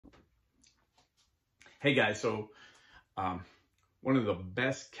Hey guys, um, one of the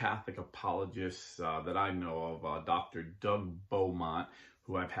best Catholic apologists that I know of, Dr. Doug Beaumont,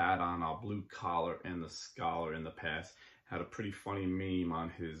 who I've had on Blue Collar and the Scholar in the past, had a pretty funny meme on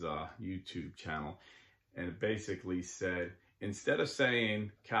his YouTube channel. And it basically said, instead of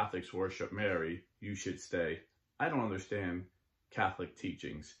saying Catholics worship Mary, you should say, I don't understand Catholic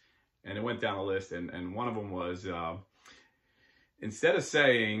teachings. And it went down a list, and one of them was, instead of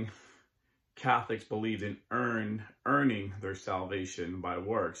saying Catholics believe in earning their salvation by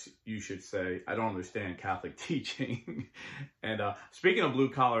works, you should say, I don't understand Catholic teaching. And speaking of Blue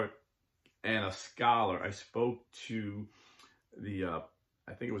Collar and a Scholar, I spoke to the,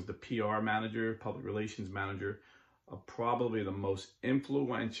 I think it was the PR manager, public relations manager, of probably the most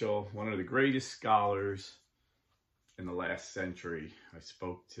influential, one of the greatest scholars in the last century. I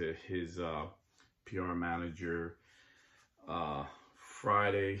spoke to his PR manager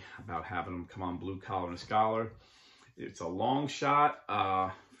Friday about having him come on Blue Collar and Scholar. It's a long shot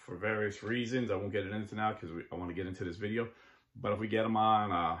for various reasons. I won't get into now because I want to get into this video. But if we get him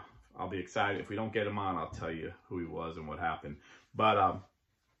on, I'll be excited. If we don't get him on, I'll tell you who he was and what happened. But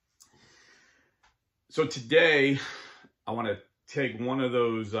so today, I want to take one of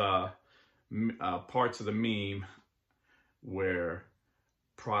those parts of the meme where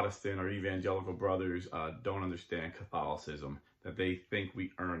Protestant or evangelical brothers don't understand Catholicism, that they think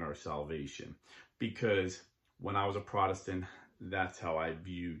we earn our salvation. Because when I was a Protestant, that's how I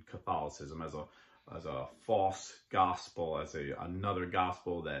viewed Catholicism, as a false gospel, as another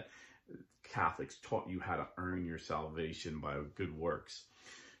gospel that Catholics taught you how to earn your salvation by good works.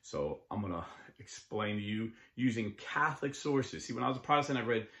 So I'm going to explain to you using Catholic sources. See, when I was a Protestant, I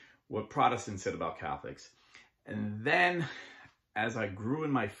read what Protestants said about Catholics. And then as I grew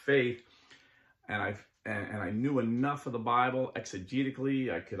in my faith and I knew enough of the Bible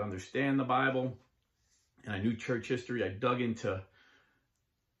exegetically, I could understand the Bible, and I knew church history, I dug into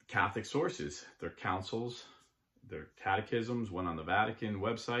Catholic sources, their councils, their catechisms, went on the Vatican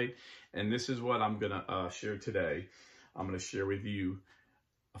website, and this is what I'm going to share today. I'm going to share with you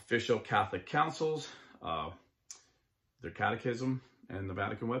official Catholic councils, their catechism, and the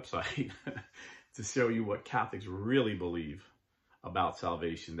Vatican website to show you what Catholics really believe about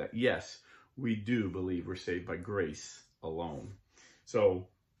salvation, that yes, we do believe we're saved by grace alone. So,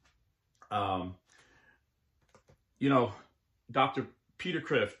 Dr. Peter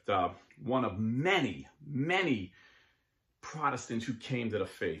Kreeft, one of many Protestants who came to the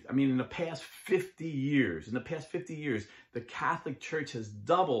faith. I mean, in the past 50 years, the Catholic Church has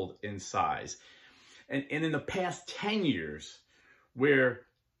doubled in size. And in the past 10 years, where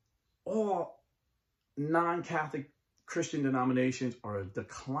all non-Catholic Christian denominations are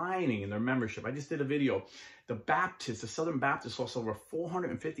declining in their membership. I just did a video. The Southern Baptists lost over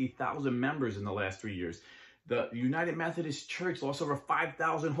 450,000 members in the last 3 years. The United Methodist Church lost over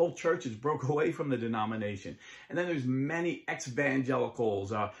 5,000 whole churches, broke away from the denomination. And then there's many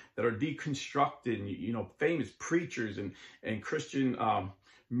ex-evangelicals that are deconstructed, famous preachers and Christian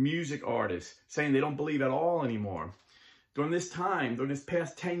music artists saying they don't believe at all anymore. During this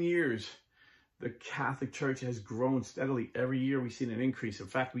past 10 years, the Catholic Church has grown steadily. Every year we've seen an increase. In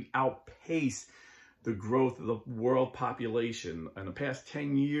fact, we outpace the growth of the world population. In the past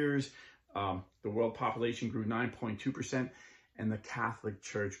 10 years, the world population grew 9.2%, and the Catholic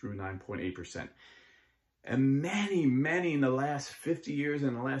Church grew 9.8%. And many in the last 50 years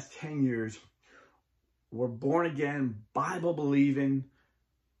and the last 10 years were born again, Bible-believing,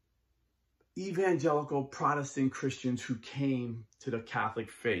 evangelical Protestant Christians who came to the Catholic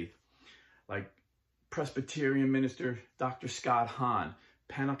faith, like Presbyterian minister Dr. Scott Hahn,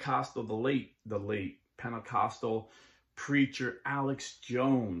 Pentecostal, the late Pentecostal preacher Alex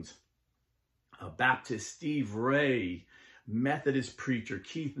Jones, Baptist Steve Ray, Methodist preacher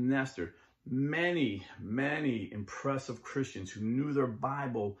Keith Nestor, many impressive Christians who knew their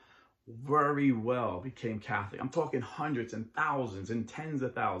Bible very well became Catholic. I'm talking hundreds and thousands and tens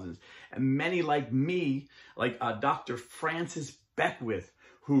of thousands. And many like me, like Dr. Francis Beckwith,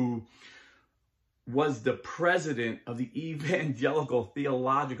 who was the president of the Evangelical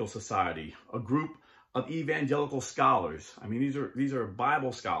Theological Society, a group of evangelical scholars. I mean, these are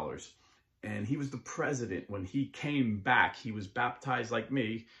Bible scholars. And he was the president when he came back. He was baptized like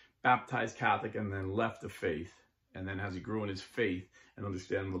me, baptized Catholic, and then left the faith. And then as he grew in his faith and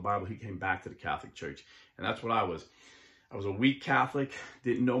understanding the Bible, he came back to the Catholic Church. And that's what I was. I was a weak Catholic,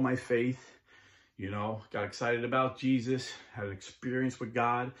 didn't know my faith, got excited about Jesus, had an experience with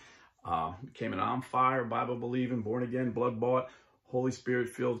God, became an on fire, Bible-believing, born-again, blood-bought, Holy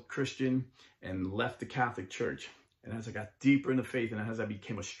Spirit-filled Christian, and left the Catholic Church. And as I got deeper in the faith, and as I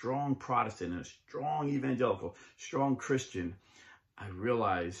became a strong Protestant and a strong evangelical, strong Christian, I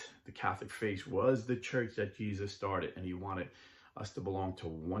realized the Catholic faith was the church that Jesus started, and he wanted us to belong to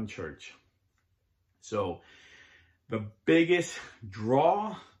one church. So the biggest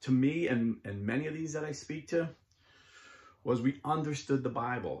draw to me and many of these that I speak to was we understood the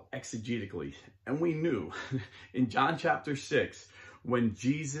Bible exegetically. And we knew in John chapter 6, when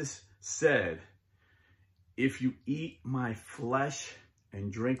Jesus said, if you eat my flesh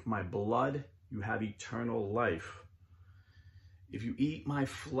and drink my blood, you have eternal life. If you eat my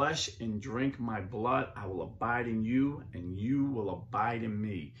flesh and drink my blood, I will abide in you and you will abide in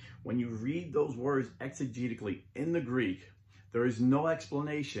me. When you read those words exegetically in the Greek, there is no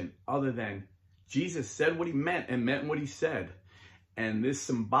explanation other than Jesus said what he meant and meant what he said. And this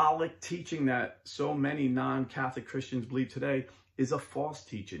symbolic teaching that so many non-Catholic Christians believe today is a false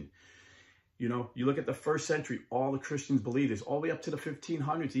teaching. You know, you look at the first century, all the Christians believed this, all the way up to the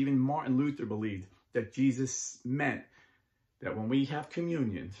 1500s. Even Martin Luther believed that Jesus meant that when we have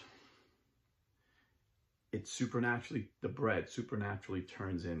communion, it supernaturally, the bread supernaturally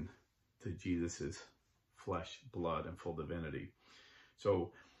turns into Jesus's flesh, blood, and full divinity.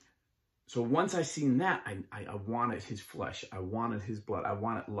 So once I seen that, I wanted his flesh. I wanted his blood. I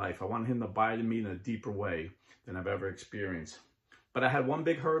wanted life. I wanted him to abide in me in a deeper way than I've ever experienced. But I had one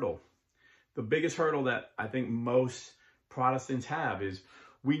big hurdle. The biggest hurdle that I think most Protestants have is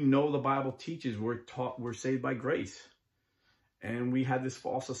we know the Bible teaches we're saved by grace. And we had this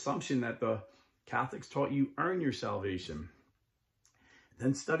false assumption that the Catholics taught you earn your salvation.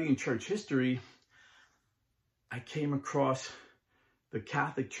 Then studying church history, I came across the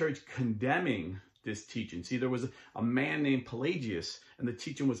Catholic Church condemning this teaching. See, there was a man named Pelagius, and the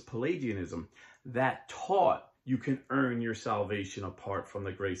teaching was Pelagianism, that taught you can earn your salvation apart from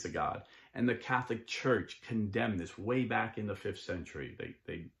the grace of God. And the Catholic Church condemned this way back in the 5th century.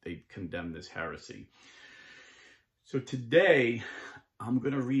 They condemned this heresy. So today, I'm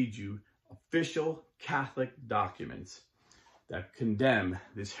going to read you official Catholic documents that condemn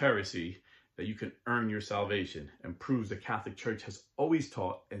this heresy that you can earn your salvation, and proves the Catholic Church has always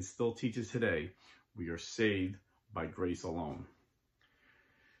taught and still teaches today, we are saved by grace alone.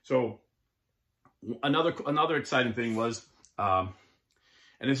 So another exciting thing was, and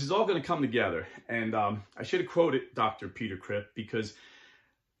this is all going to come together, and I should have quoted Dr. Peter Kreeft, because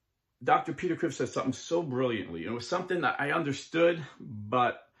Dr. Peter Kreeft says something so brilliantly. It was something that I understood,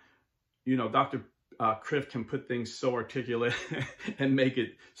 but, you know, Dr. Kreeft can put things so articulate and make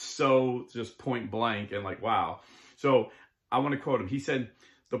it so just point blank and like, wow. So I want to quote him. He said,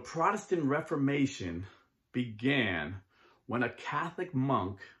 the Protestant Reformation began when a Catholic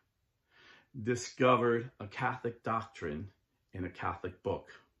monk discovered a Catholic doctrine in a Catholic book.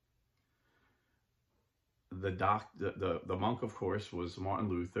 The monk, of course, was Martin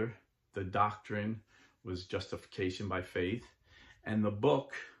Luther. The doctrine was justification by faith, and the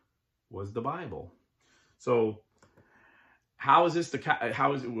book was the Bible. So how is this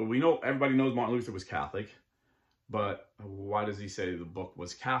well, we know, everybody knows Martin Luther was Catholic, but why does he say the book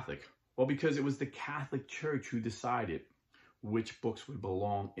was Catholic? Well, because it was the Catholic Church who decided which books would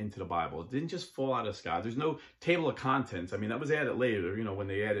belong into the Bible. It didn't just fall out of the sky. There's no table of contents. I mean, that was added later, you know, when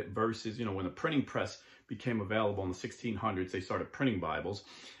they added verses, you know, when the printing press became available in the 1600s, they started printing Bibles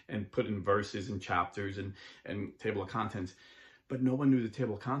and put in verses and chapters and table of contents. But no one knew the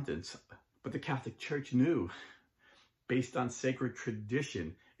table of contents. But the Catholic Church knew, based on sacred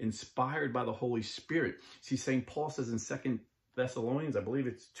tradition, inspired by the Holy Spirit. See, St. Paul says in 2 Thessalonians, I believe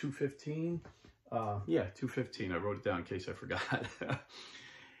it's 2:15. 2:15. I wrote it down in case I forgot.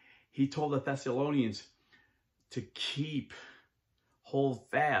 He told the Thessalonians to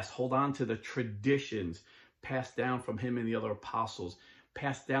hold on to the traditions passed down from him and the other apostles,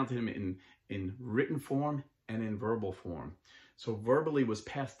 passed down to him in written form and in verbal form. So verbally was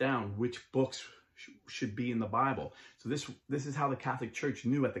passed down which books should be in the Bible. So this is how the Catholic Church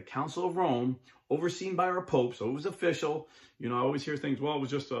knew at the Council of Rome, overseen by our Pope, so it was official. You know, I always hear things, well, it was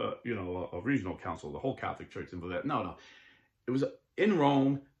just a regional council, the whole Catholic Church and that. No. It was in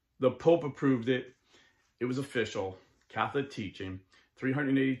Rome, the Pope approved it, it was official, Catholic teaching,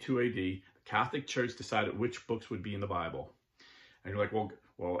 382 AD, the Catholic Church decided which books would be in the Bible. And you're like,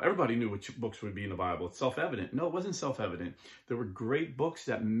 well, everybody knew which books would be in the Bible. It's self-evident. No, it wasn't self-evident. There were great books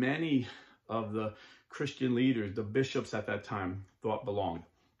that many of the Christian leaders, the bishops at that time, thought belonged.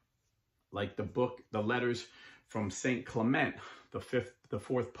 Like the letters from St. Clement, the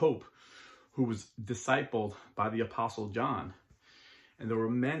fourth Pope, who was discipled by the Apostle John. And there were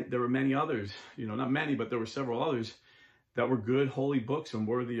many others, you know, not many, but there were several others that were good, holy books and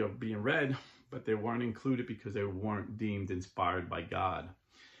worthy of being read. but they weren't included because they weren't deemed inspired by God.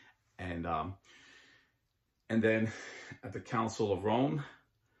 And then at the Council of Rome,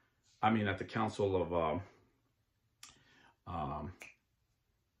 at the Council of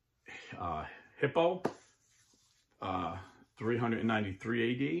Hippo,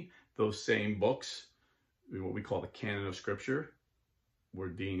 393 AD, those same books, what we call the canon of Scripture, were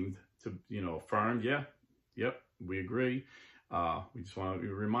deemed to, affirmed. Yeah, yep, we agree. We just want to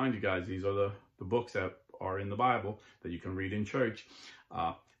remind you guys, these are the books that are in the Bible that you can read in church.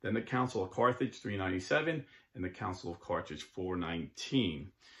 Then the Council of Carthage, 397, and the Council of Carthage,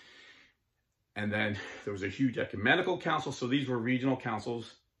 419. And then there was a huge ecumenical council. So these were regional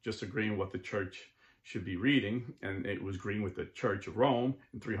councils just agreeing what the church should be reading. And it was agreeing with the Church of Rome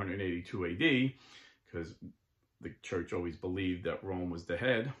in 382 AD, because the church always believed that Rome was the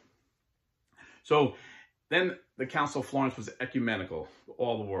head. So then the Council of Florence was ecumenical,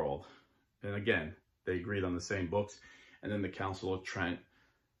 all the world. And again, they agreed on the same books. And then the Council of Trent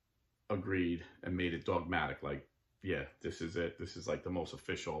agreed and made it dogmatic. Like, yeah, this is it. This is like the most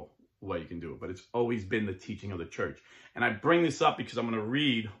official way you can do it. But it's always been the teaching of the church. And I bring this up because I'm going to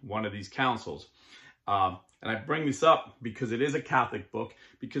read one of these councils. And I bring this up because it is a Catholic book,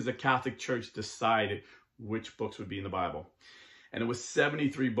 because the Catholic Church decided which books would be in the Bible. And it was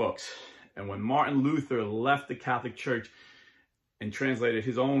 73 books. And when Martin Luther left the Catholic Church and translated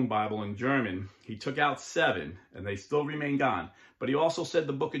his own Bible in German, he took out 7, and they still remain gone. But he also said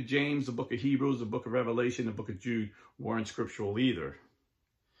the book of James, the book of Hebrews, the book of Revelation, the book of Jude weren't scriptural either.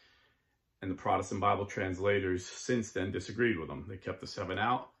 And the Protestant Bible translators since then disagreed with him. They kept the 7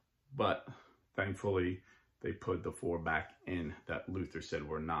 out, but thankfully they put the 4 back in that Luther said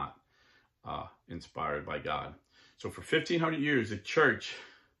were not inspired by God. So for 1,500 years, the church,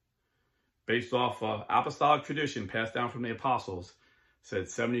 based off apostolic tradition passed down from the apostles, said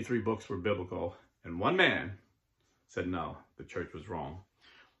 73 books were biblical. And one man said, no, the church was wrong.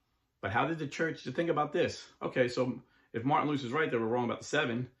 But how did the church think about this? Okay, so if Martin Luther's right, they were wrong about the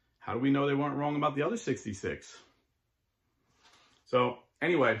 7. How do we know they weren't wrong about the other 66? So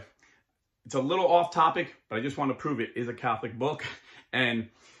anyway, it's a little off topic, but I just want to prove it is a Catholic book. And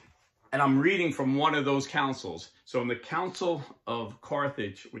I'm reading from one of those councils. So in the Council of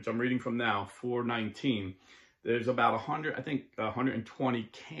Carthage, which I'm reading from now, 419, there's about 120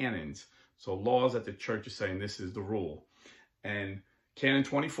 canons. So laws that the church is saying this is the rule. And Canon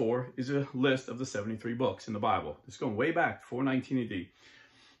 24 is a list of the 73 books in the Bible. It's going way back, 419 AD.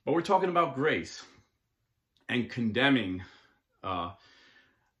 But we're talking about grace and condemning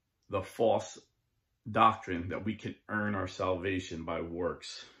the false doctrine that we can earn our salvation by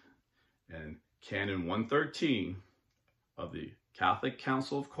works. And Canon 113 of the Catholic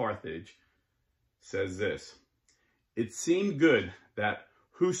Council of Carthage says this: it seemed good that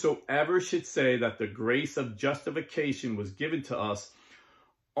whosoever should say that the grace of justification was given to us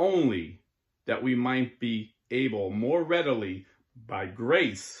only that we might be able more readily by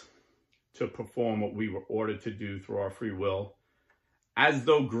grace to perform what we were ordered to do through our free will, as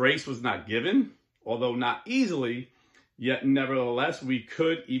though grace was not given, although not easily, yet nevertheless we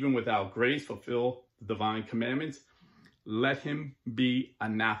could, even without grace, fulfill the divine commandments, let him be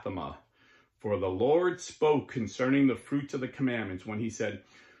anathema. For the Lord spoke concerning the fruits of the commandments when he said,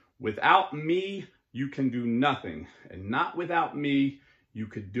 without me you can do nothing, and not without me you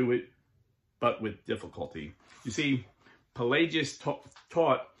could do it, but with difficulty. You see, Pelagius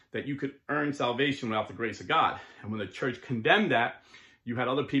taught that you could earn salvation without the grace of God. And when the church condemned that, you had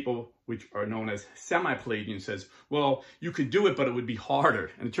other people, which are known as semi-Pelagians, says, well, you could do it, but it would be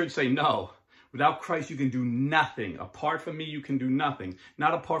harder. And the church say, no, without Christ, you can do nothing. Apart from me, you can do nothing.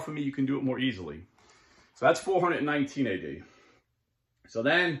 Not apart from me, you can do it more easily. So that's 419 AD. So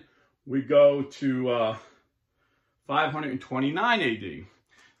then we go to 529 AD,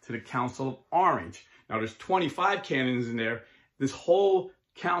 to the Council of Orange. Now there's 25 canons in there. This whole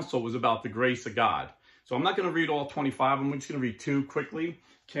council was about the grace of God. So I'm not going to read all 25. I'm just going to read 2 quickly,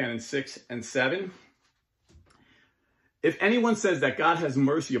 Canon 6 and 7. If anyone says that God has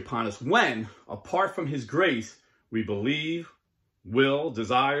mercy upon us when, apart from his grace, we believe, will,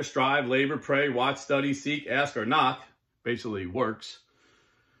 desire, strive, labor, pray, watch, study, seek, ask, or knock, basically works,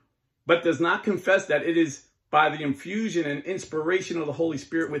 but does not confess that it is by the infusion and inspiration of the Holy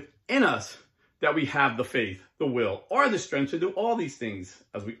Spirit within us that we have the faith, the will, or the strength to do all these things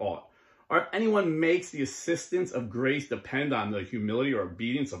as we ought. Or if anyone makes the assistance of grace depend on the humility or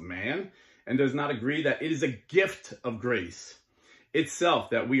obedience of man, and does not agree that it is a gift of grace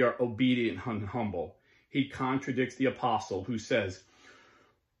itself that we are obedient and humble, he contradicts the apostle who says,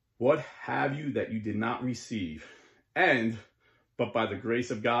 what have you that you did not receive? And but by the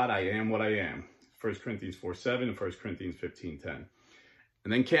grace of God, I am what I am. 1 Corinthians 4:7 and 1 Corinthians 15:10.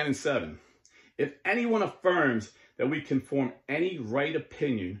 And then Canon 7. If anyone affirms that we can form any right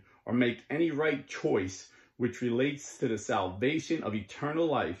opinion or make any right choice which relates to the salvation of eternal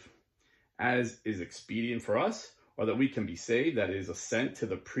life, as is expedient for us, or that we can be saved, that is, assent to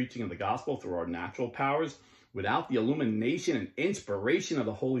the preaching of the gospel through our natural powers, without the illumination and inspiration of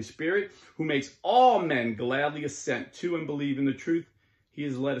the Holy Spirit, who makes all men gladly assent to and believe in the truth, he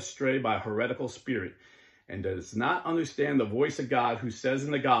is led astray by a heretical spirit, and does not understand the voice of God, who says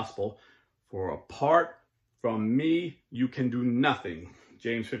in the gospel, for apart from me, you can do nothing.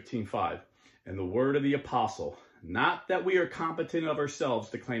 James 15:5. And the word of the apostle, not that we are competent of ourselves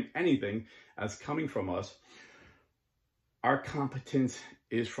to claim anything as coming from us. Our competence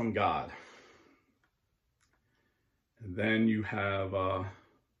is from God. And then you have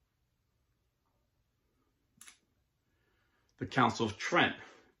the Council of Trent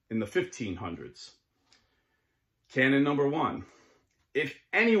in the 1500s. Canon number 1. If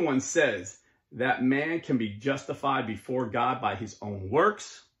anyone says that man can be justified before God by his own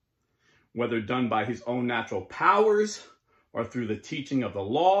works, whether done by his own natural powers or through the teaching of the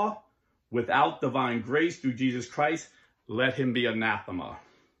law, without divine grace through Jesus Christ, let him be anathema.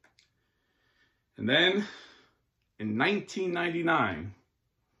 And then in 1999,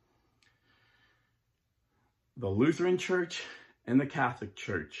 the Lutheran Church and the Catholic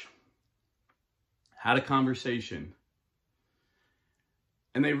Church had a conversation.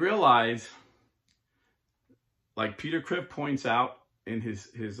 And they realized, like Peter Criff points out in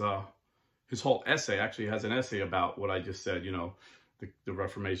his whole essay, actually has an essay about what I just said, you know, the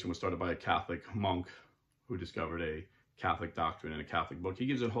Reformation was started by a Catholic monk who discovered a Catholic doctrine in a Catholic book. He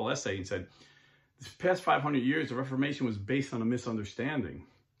gives a whole essay and said, this past 500 years, the Reformation was based on a misunderstanding.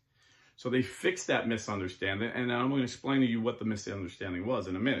 So they fixed that misunderstanding, and I'm going to explain to you what the misunderstanding was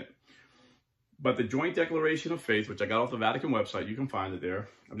in a minute. But the Joint Declaration of Faith, which I got off the Vatican website, you can find it there.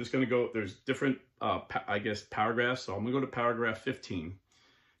 I'm just going to go, there's different, paragraphs. So I'm going to go to paragraph 15. It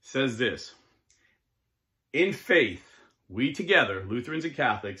says this: in faith, we together, Lutherans and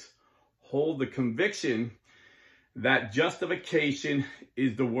Catholics, hold the conviction that justification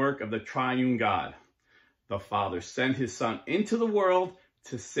is the work of the triune God. The Father sent his Son into the world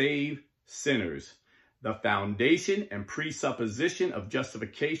to save sinners. The foundation and presupposition of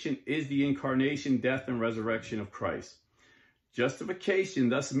justification is the incarnation, death, and resurrection of Christ. Justification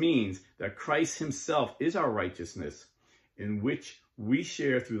thus means that Christ himself is our righteousness, in which we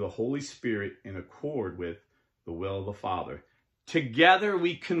share through the Holy Spirit in accord with the will of the Father. Together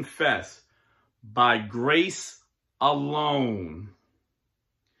we confess, by grace alone,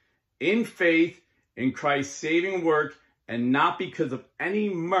 in faith in Christ's saving work, and not because of any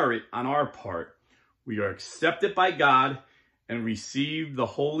merit on our part, we are accepted by God and receive the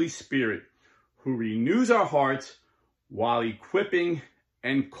Holy Spirit, who renews our hearts while equipping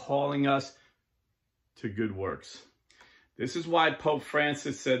and calling us to good works. This is why Pope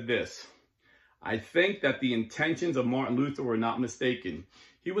Francis said this: I think that the intentions of Martin Luther were not mistaken.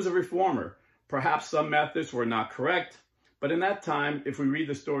 He was a reformer. Perhaps some methods were not correct, but in that time, if we read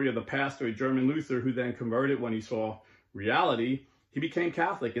the story of the pastor, a German Luther, who then converted when he saw reality, he became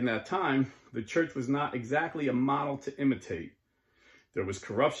Catholic. In that time, the church was not exactly a model to imitate. There was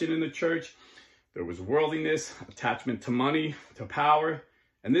corruption in the church. There was worldliness, attachment to money, to power,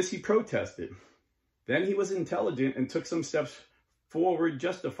 and this he protested. Then he was intelligent and took some steps forward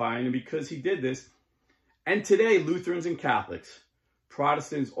justifying, and because he did this, and today Lutherans and Catholics,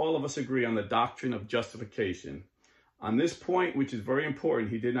 Protestants, all of us agree on the doctrine of justification. On this point, which is very important,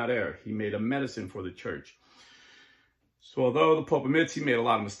 he did not err. He made a medicine for the church. So although the Pope admits he made a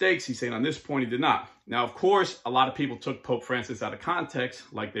lot of mistakes, he's saying on this point he did not. Now, of course, a lot of people took Pope Francis out of context,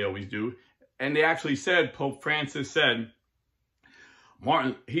 like they always do, and they actually said, Pope Francis said,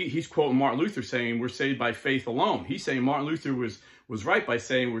 he's quoting Martin Luther saying we're saved by faith alone. He's saying Martin Luther was right by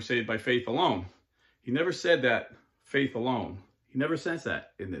saying we're saved by faith alone. He never said that faith alone. He never says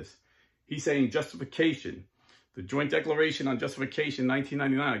that in this. He's saying justification. The Joint Declaration on Justification,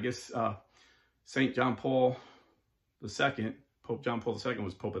 1999, I guess St. John Paul II, Pope John Paul II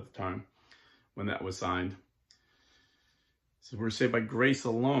was Pope at the time when that was signed. So we're saved by grace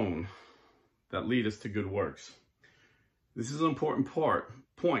alone that lead us to good works. This is an important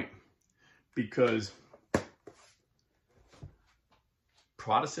point, because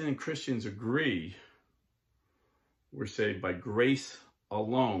Protestant and Christians agree we're saved by grace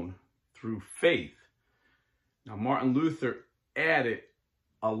alone through faith. Now, Martin Luther added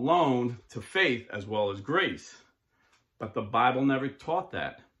alone to faith as well as grace, but the Bible never taught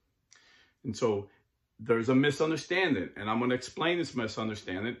that. And so there's a misunderstanding, and I'm going to explain this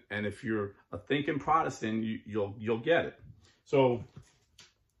misunderstanding. And if you're a thinking Protestant, you'll get it. So,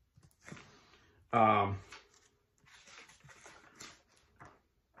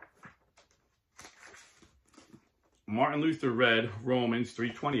 Martin Luther read Romans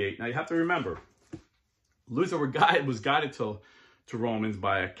 3:28. Now you have to remember, Luther was guided to Romans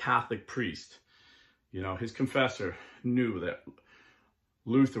by a Catholic priest. You know, his confessor knew that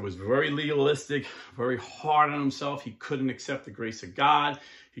Luther was very legalistic, very hard on himself. He couldn't accept the grace of God.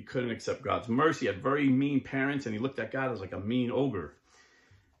 He couldn't accept God's mercy. He had very mean parents, and he looked at God as like a mean ogre.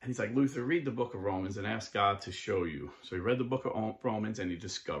 And he's like, Luther, read the book of Romans and ask God to show you. So he read the book of Romans, and he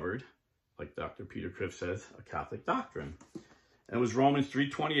discovered, like Dr. Peter Criff says, a Catholic doctrine. And it was Romans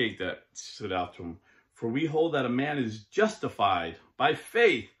 3:28 that stood out to him. For we hold that a man is justified by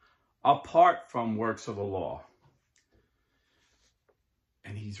faith apart from works of the law.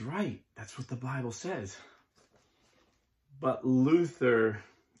 And he's right. That's what the Bible says. But Luther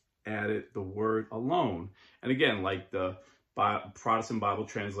added the word alone. And again, like the Protestant Bible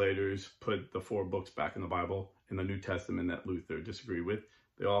translators put the 4 books back in the Bible, in the New Testament, that Luther disagreed with,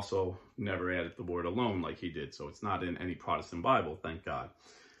 they also never added the word alone like he did. So it's not in any Protestant Bible, thank God.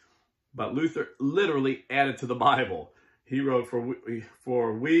 But Luther literally added to the Bible. He wrote,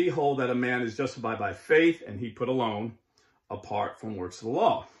 for we hold that a man is justified by faith, and he put alone, apart from works of the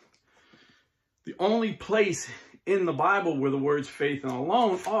law. The only place in the Bible where the words faith and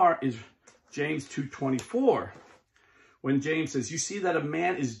alone are is James 2:24. When James says, you see that a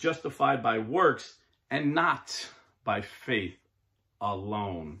man is justified by works and not by faith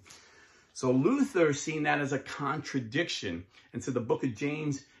alone. So Luther seen that as a contradiction, and so the book of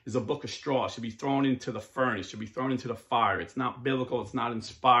James is a book of straw. It should be thrown into the furnace, should be thrown into the fire. It's not biblical, it's not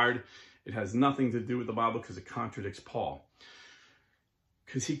inspired. It has nothing to do with the Bible because it contradicts Paul.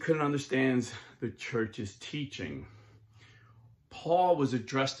 Because he couldn't understand the church's teaching. Paul was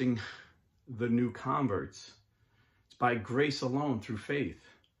addressing the new converts. It's by grace alone through faith.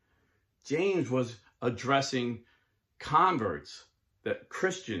 James was addressing converts, that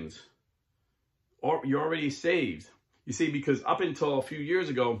Christians, or you're already saved. You see, because up until a few years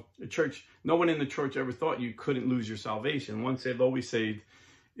ago, the church, no one in the church ever thought you couldn't lose your salvation. Once saved, always saved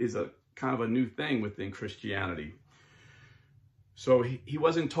is a kind of a new thing within Christianity. So he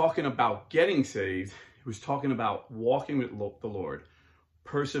wasn't talking about getting saved. He was talking about walking with the Lord,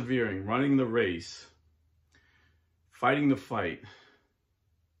 persevering, running the race, fighting the fight,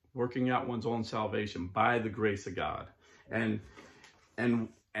 working out one's own salvation by the grace of God. And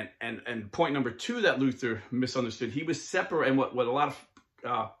point number 2 that Luther misunderstood, he was separate, and what a lot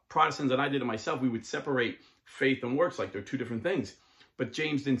of Protestants, and I did it myself, we would separate faith and works like they're 2 different things. But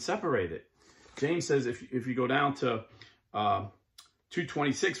James didn't separate it. James says, if you go down to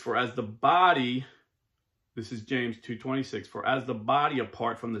 2:26, for as the body, this is James 2:26, for as the body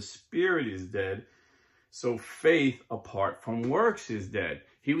apart from the spirit is dead, so faith apart from works is dead.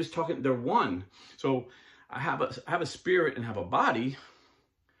 He was talking, they're one. So I have a spirit and have a body,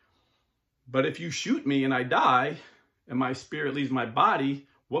 but if you shoot me and I die and my spirit leaves my body,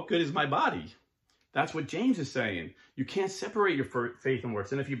 what good is my body? That's what James is saying. You can't separate your faith and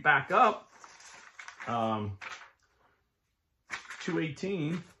works. And if you back up,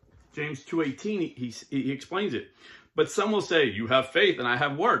 2:18, James 2:18, he explains it. But some will say, you have faith and I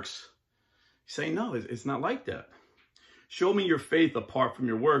have works. He's saying, no, it's not like that. Show me your faith apart from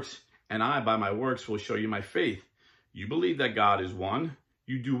your works, and I, by my works, will show you my faith. You believe that God is one.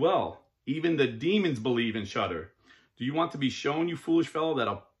 You do well. Even the demons believe and shudder. Do you want to be shown, you foolish fellow,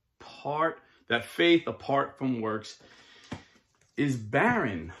 that faith apart from works is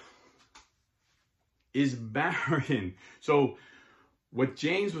barren? Is barren. So what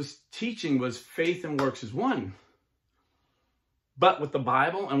James was teaching was faith and works is one. But with the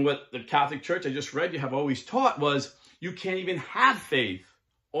Bible and what the Catholic Church I just read you have always taught was you can't even have faith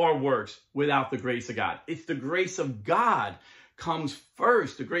or works without the grace of God. It's the grace of God comes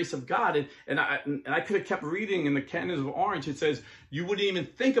first, the grace of God. And I could have kept reading in the Canons of Orange. It says you wouldn't even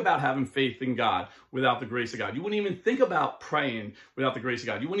think about having faith in God without the grace of God. You wouldn't even think about praying without the grace of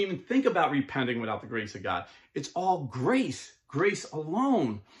God. You wouldn't even think about repenting without the grace of God. It's all grace, grace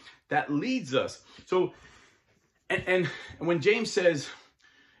alone that leads us. So, and when James says,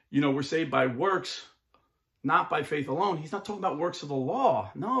 you know, we're saved by works, not by faith alone, he's not talking about works of the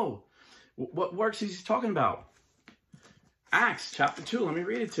law. No. What works is he talking about? Acts chapter 2. Let me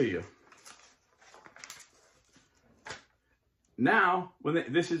read it to you. Now,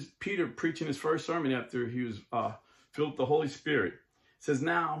 this is Peter preaching his first sermon after he was filled with the Holy Spirit. It says,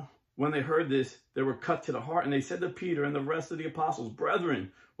 now, when they heard this, they were cut to the heart, and they said to Peter and the rest of the apostles,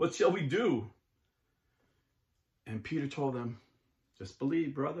 brethren, what shall we do? And Peter told them, just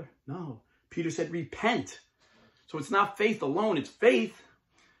believe, brother. No. Peter said, repent. So it's not faith alone. It's faith,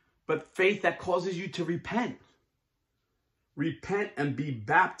 but faith that causes you to repent. Repent and be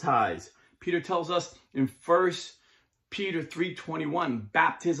baptized. Peter tells us in 1 Peter 3:21,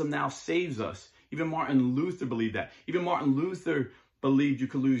 baptism now saves us. Even Martin Luther believed that. Even Martin Luther believed you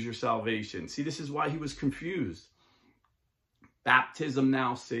could lose your salvation. See, this is why he was confused. Baptism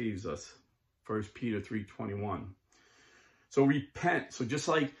now saves us. 1 Peter 3:21. So repent. So just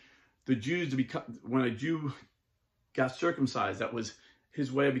like the Jews, when a Jew got circumcised, that was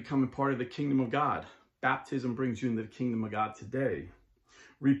his way of becoming part of the kingdom of God. Baptism brings you into the kingdom of God today.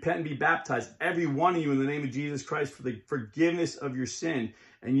 Repent and be baptized, every one of you, in the name of Jesus Christ for the forgiveness of your sin,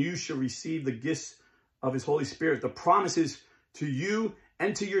 and you shall receive the gifts of his Holy Spirit. The promises to you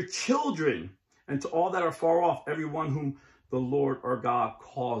and to your children and to all that are far off, everyone whom the Lord our God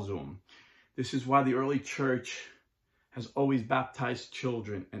calls them. This is why the early church has always baptized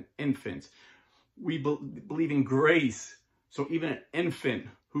children and infants. We believe in grace. So even an infant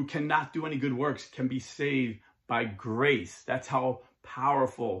who cannot do any good works can be saved by grace. That's how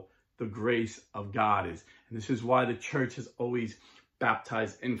powerful the grace of God is. And this is why the church has always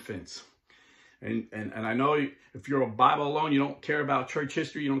baptized infants. And I know if you're a Bible alone, you don't care about church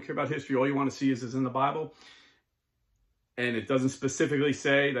history, you don't care about history, all you want to see is in the Bible. And it doesn't specifically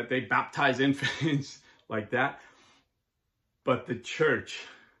say that they baptize infants like that. But the church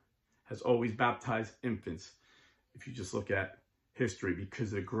has always baptized infants, if you just look at history,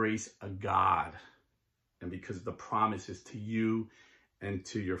 because of the grace of God and because of the promises to you and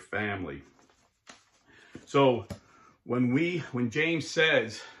to your family. So when James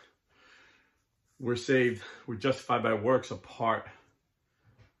says we're saved, we're justified by works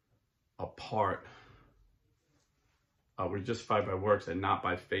we're justified by works and not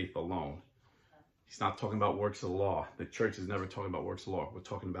by faith alone. He's not talking about works of the law. The church is never talking about works of law. We're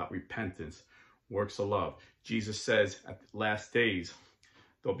talking about repentance, works of love. Jesus says at the last days,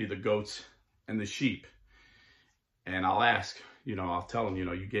 there'll be the goats and the sheep. And I'll ask, I'll tell them,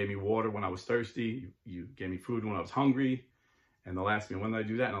 you gave me water when I was thirsty. You gave me food when I was hungry. And they'll ask me, when did I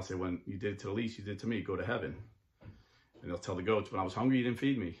do that? And I'll say, when you did it to the least, you did it to me. Go to heaven. And they'll tell the goats, when I was hungry, you didn't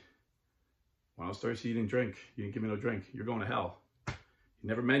feed me. When I was thirsty, you didn't drink. You didn't give me no drink. You're going to hell. He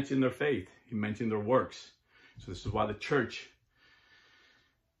never mentioned their faith. He mentioned their works. So this is why the church,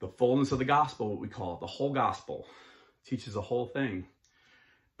 the fullness of the gospel, what we call it, the whole gospel, teaches the whole thing.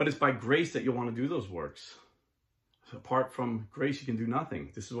 But it's by grace that you want to do those works. So apart from grace, you can do nothing.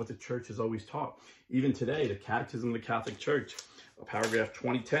 This is what the church has always taught. Even today, the Catechism of the Catholic Church, paragraph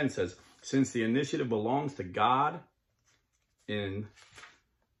 2010 says, since the initiative belongs to God in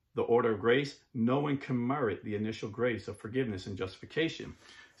the order of grace, no one can merit the initial grace of forgiveness and justification.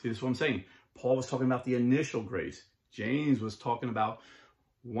 See, this is what I'm saying. Paul was talking about the initial grace. James was talking about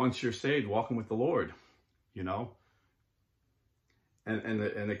once you're saved, walking with the Lord,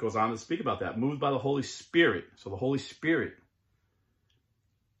 And it goes on to speak about that. Moved by the Holy Spirit. So the Holy Spirit.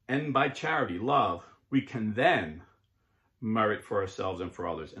 And by charity, love, we can then merit for ourselves and for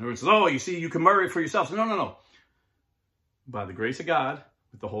others. And everyone says, you see, you can merit for yourself. No. By the grace of God,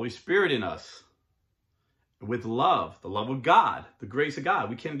 with the Holy Spirit in us, with love, the love of God, the grace of God.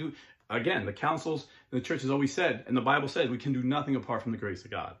 We can't do, again, the councils and the church has always said, and the Bible says, we can do nothing apart from the grace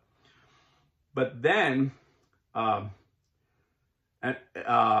of God. But then,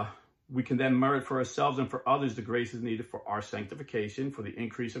 we can then merit for ourselves and for others the grace is needed for our sanctification, for the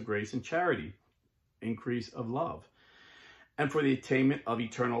increase of grace and charity, increase of love, and for the attainment of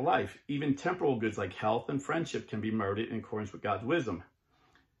eternal life. Even temporal goods like health and friendship can be merited in accordance with God's wisdom.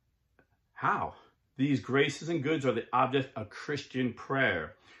 How? These graces and goods are the object of Christian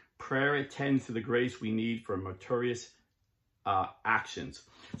prayer. Prayer attends to the grace we need for meritorious actions.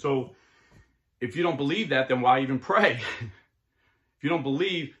 So if you don't believe that, then why even pray? If you don't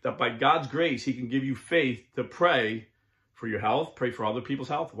believe that by God's grace, he can give you faith to pray for your health, pray for other people's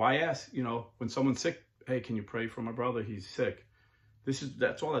health, why ask, when someone's sick, hey, can you pray for my brother? He's sick.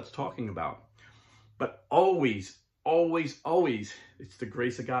 That's all that's talking about. But always, it's the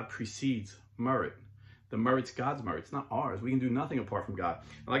grace of God precedes merit. The merit's God's merit. It's not ours. We can do nothing apart from God.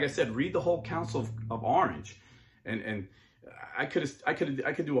 And like I said, read the whole Council of Orange. And I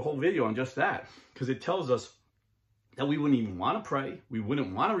could do a whole video on just that, because it tells us that we wouldn't even want to pray. We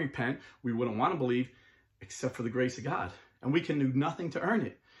wouldn't want to repent. We wouldn't want to believe except for the grace of God. And we can do nothing to earn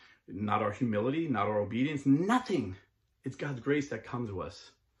it. Not our humility, not our obedience, nothing. It's God's grace that comes to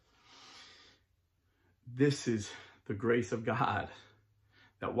us. This is the grace of God,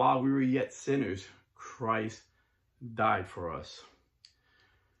 that while we were yet sinners, Christ died for us.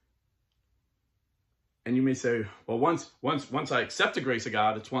 And you may say, well, once I accept the grace of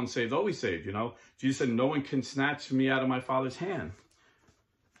God, it's once saved, always saved, you know. Jesus said, no one can snatch me out of my Father's hand.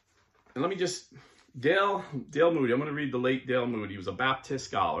 And let me just, Dale Moody, I'm going to read the late Dale Moody. He was a Baptist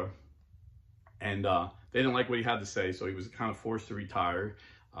scholar. And they didn't like what he had to say, so he was kind of forced to retire.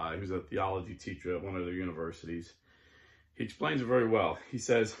 He was a theology teacher at one of their universities. He explains it very well. He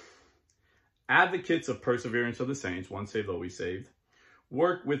says, advocates of perseverance of the saints, once saved, always saved,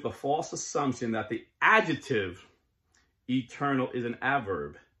 work with the false assumption that the adjective eternal is an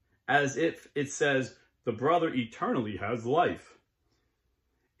adverb, as if it says the brother eternally has life.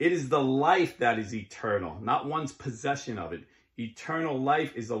 It is the life that is eternal, not one's possession of it. Eternal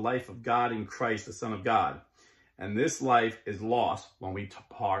life is the life of God in Christ, the Son of God. And this life is lost when we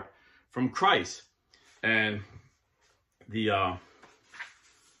depart from Christ. And the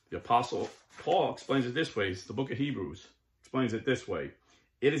Apostle Paul explains it this way. It's the book of Hebrews explains it this way.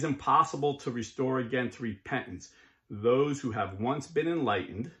 It is impossible to restore again to repentance those who have once been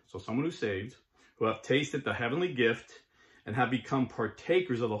enlightened, so someone who's saved, who have tasted the heavenly gift and have become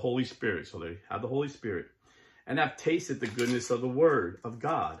partakers of the Holy Spirit. So they have the Holy Spirit and have tasted the goodness of the word of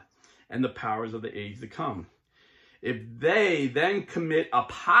God and the powers of the age to come. If they then commit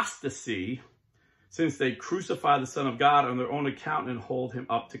apostasy, since they crucify the Son of God on their own account and hold him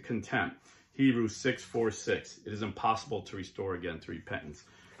up to contempt. Hebrews 6:4-6. It is impossible to restore again to repentance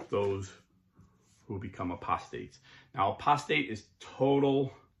those who become apostates. Now, apostate is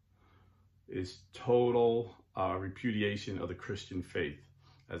total repudiation of the Christian faith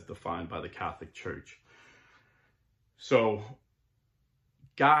as defined by the Catholic Church. So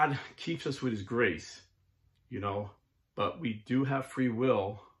God keeps us with his grace, you know, but we do have free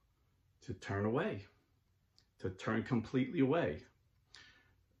will to turn away, to turn completely away.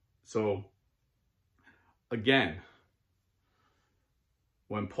 So again,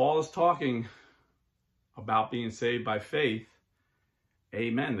 when Paul is talking about being saved by faith,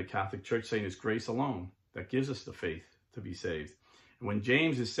 amen, the Catholic Church saying it's grace alone that gives us the faith to be saved. And when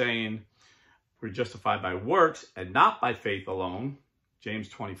James is saying we're justified by works and not by faith alone, James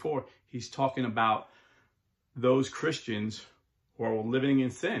 24, he's talking about those Christians who are living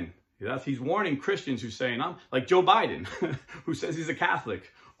in sin. He's warning Christians who's saying, I'm like Joe Biden, who says he's a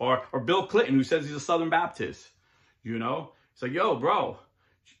Catholic, or Bill Clinton, who says he's a Southern Baptist. You know, it's like, yo, bro,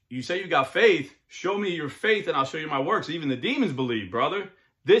 you say you got faith. Show me your faith and I'll show you my works. Even the demons believe, brother.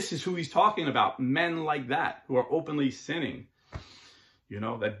 This is who he's talking about. Men like that who are openly sinning, you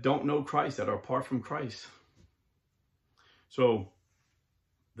know, that don't know Christ, that are apart from Christ. So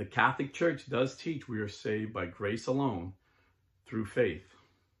the Catholic Church does teach we are saved by grace alone through faith,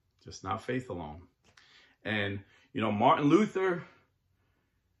 just not faith alone. And, you know, Martin Luther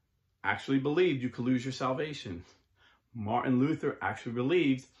actually believed you could lose your salvation. Martin Luther actually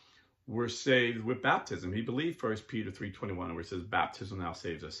believed we're saved with baptism. He believed 1 Peter 3:21, where it says baptism now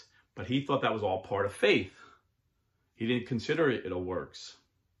saves us. But he thought that was all part of faith. He didn't consider it a works.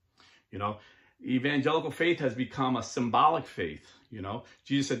 You know, evangelical faith has become a symbolic faith. You know,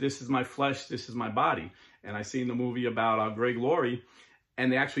 Jesus said, this is my flesh, this is my body. And I seen the movie about Greg Laurie,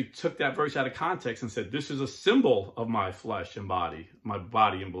 and they actually took that verse out of context and said, this is a symbol of my flesh and body, my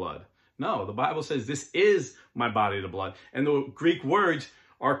body and blood. No, the Bible says this is my body and blood. And the Greek words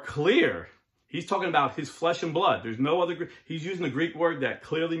are clear. He's talking about his flesh and blood. There's no other, he's using the Greek word that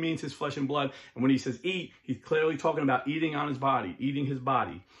clearly means his flesh and blood. And when he says eat, he's clearly talking about eating on his body, eating his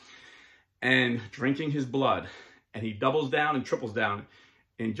body and drinking his blood. And he doubles down and triples down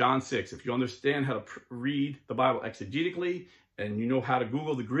in John 6. If you understand how to read the Bible exegetically and you know how to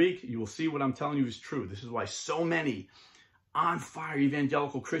Google the Greek, you will see what I'm telling you is true. This is why so many on fire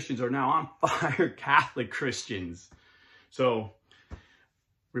evangelical Christians are now on fire Catholic Christians. So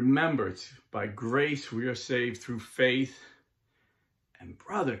remember, it's by grace we are saved through faith. And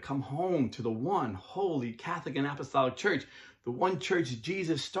brother, come home to the one holy Catholic and Apostolic Church, the one church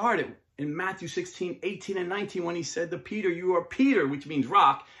Jesus started in Matthew 16:18 and 19, when he said to Peter, you are Peter, which means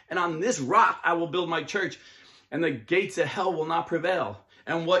rock, and on this rock I will build my church, and the gates of hell will not prevail.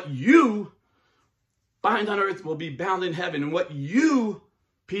 And what you bind on earth will be bound in heaven, and what you,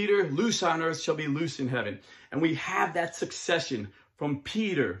 Peter, loose on earth shall be loose in heaven. And we have that succession from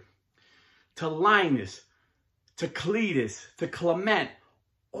Peter to Linus to Cletus to Clement,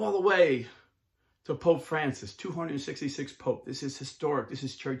 all the way to Pope Francis, 266 Pope. This is historic. This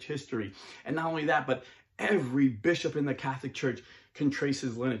is church history. And not only that, but every bishop in the Catholic Church can trace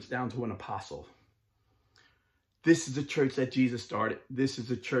his lineage down to an apostle. This is the church that Jesus started. This is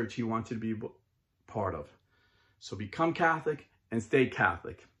the church he wanted to be part of. So become Catholic and stay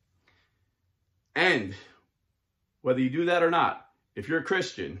Catholic. And whether you do that or not, if you're a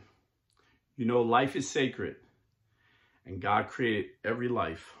Christian, You know, life is sacred, and God created every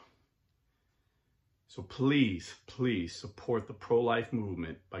life. So please, please support the pro-life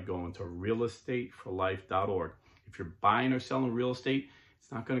movement by going to realestateforlife.org. If you're buying or selling real estate,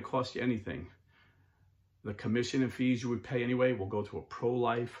 it's not going to cost you anything. The commission and fees you would pay anyway will go to a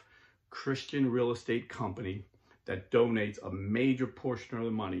pro-life Christian real estate company that donates a major portion of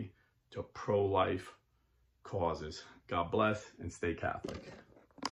the money to pro-life causes. God bless and stay Catholic.